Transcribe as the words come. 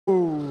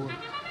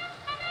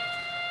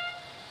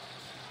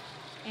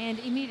And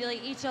immediately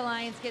each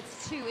alliance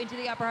gets 2 into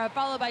the upper hub,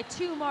 followed by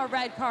 2 more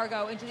red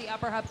cargo into the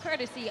upper hub,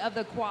 courtesy of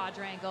the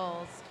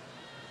quadrangles.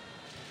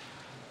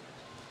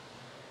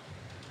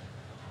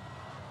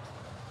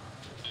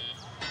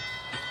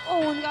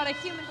 Oh, and we got a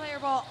human player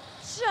ball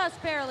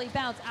just barely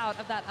bounce out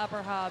of that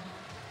upper hub.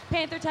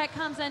 Panther Tech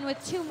comes in with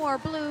 2 more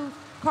blue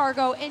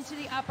cargo into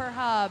the upper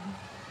hub.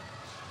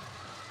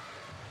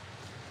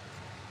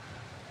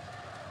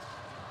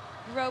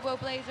 Robo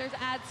Blazers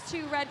adds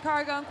 2 red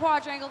cargo, and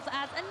Quadrangles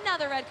adds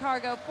another red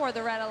cargo for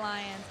the Red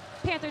Alliance.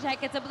 Panther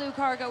Tech gets a blue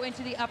cargo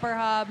into the upper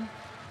hub.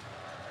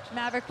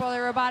 Maverick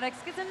Boiler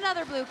Robotics gets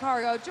another blue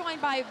cargo, joined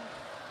by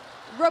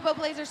Robo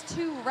Blazers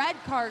 2 red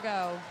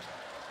cargo.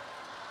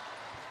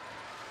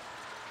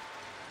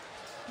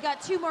 We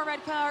got 2 more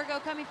red cargo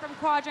coming from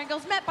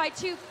Quadrangles, met by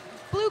 2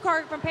 blue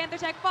cargo from Panther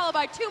Tech, followed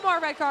by 2 more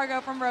red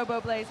cargo from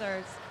Robo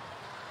Blazers.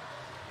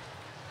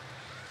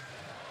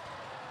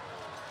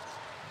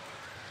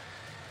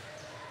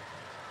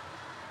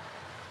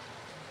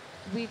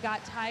 We've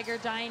got Tiger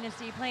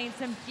Dynasty playing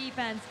some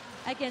defense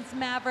against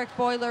Maverick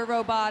Boiler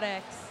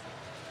Robotics.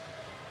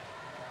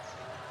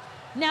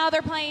 Now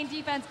they're playing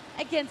defense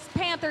against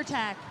Panther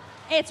Tech.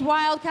 It's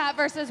Wildcat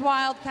versus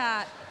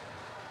Wildcat.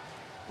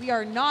 We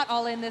are not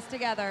all in this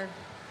together.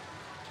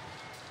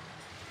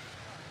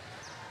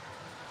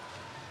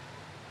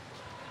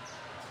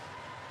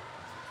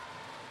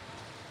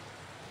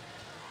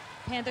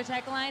 Panther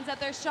Tech lines up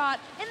their shot,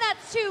 and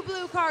that's 2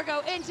 blue cargo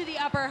into the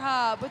upper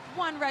hub with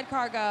 1 red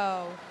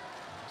cargo.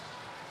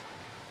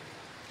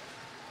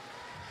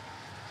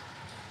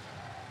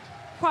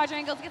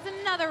 Quadrangles gets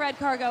another red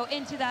cargo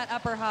into that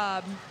upper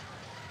hub.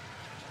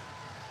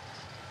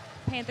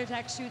 Panther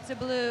Tech shoots a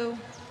blue,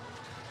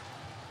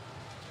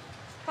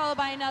 followed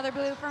by another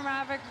blue from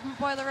Maverick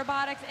Boiler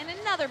Robotics and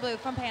another blue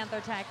from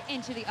Panther Tech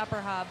into the upper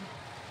hub.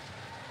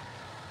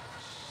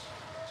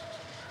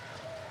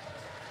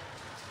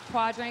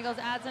 Quadrangles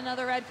adds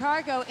another red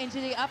cargo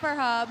into the upper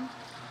hub.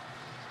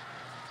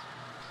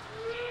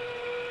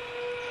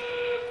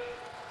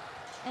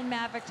 And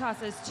Maverick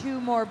tosses 2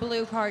 more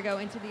blue cargo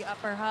into the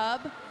upper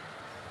hub.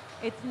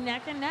 It's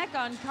neck and neck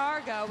on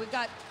cargo. We've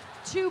got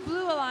 2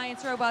 blue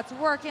Alliance robots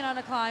working on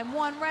a climb,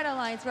 1 red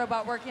Alliance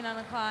robot working on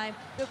a climb.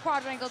 The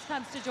Quadrangles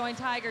comes to join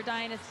Tiger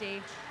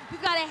Dynasty.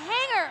 We've got a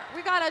hanger,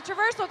 we've got a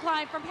traversal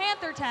climb from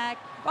Panther Tech,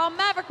 while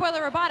Maverick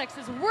Boiler Robotics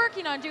is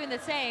working on doing the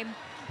same.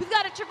 We've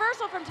got a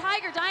traversal from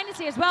Tiger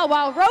Dynasty as well,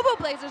 while Robo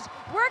Blazers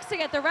works to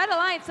get the Red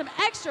Alliance some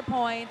extra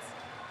points.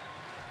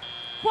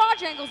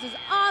 Quadrangles is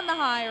on the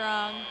high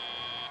rung.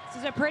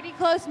 This is a pretty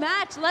close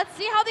match. Let's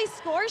see how these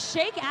scores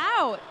shake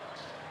out.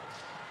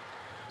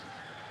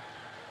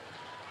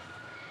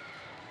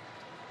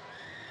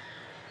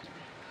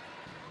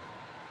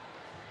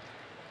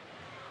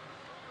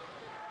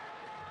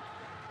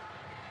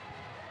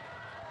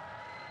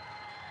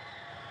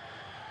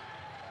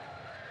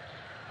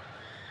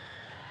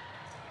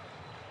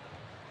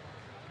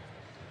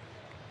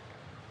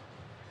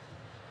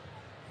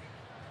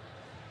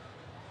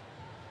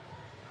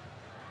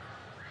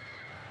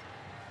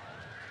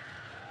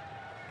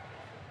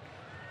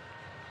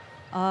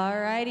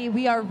 Alrighty,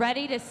 we are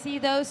ready to see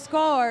those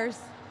scores.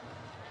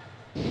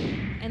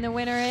 And the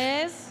winner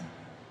is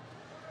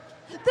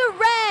the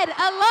Red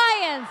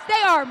Alliance.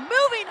 They are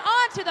moving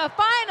on to the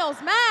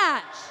finals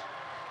match.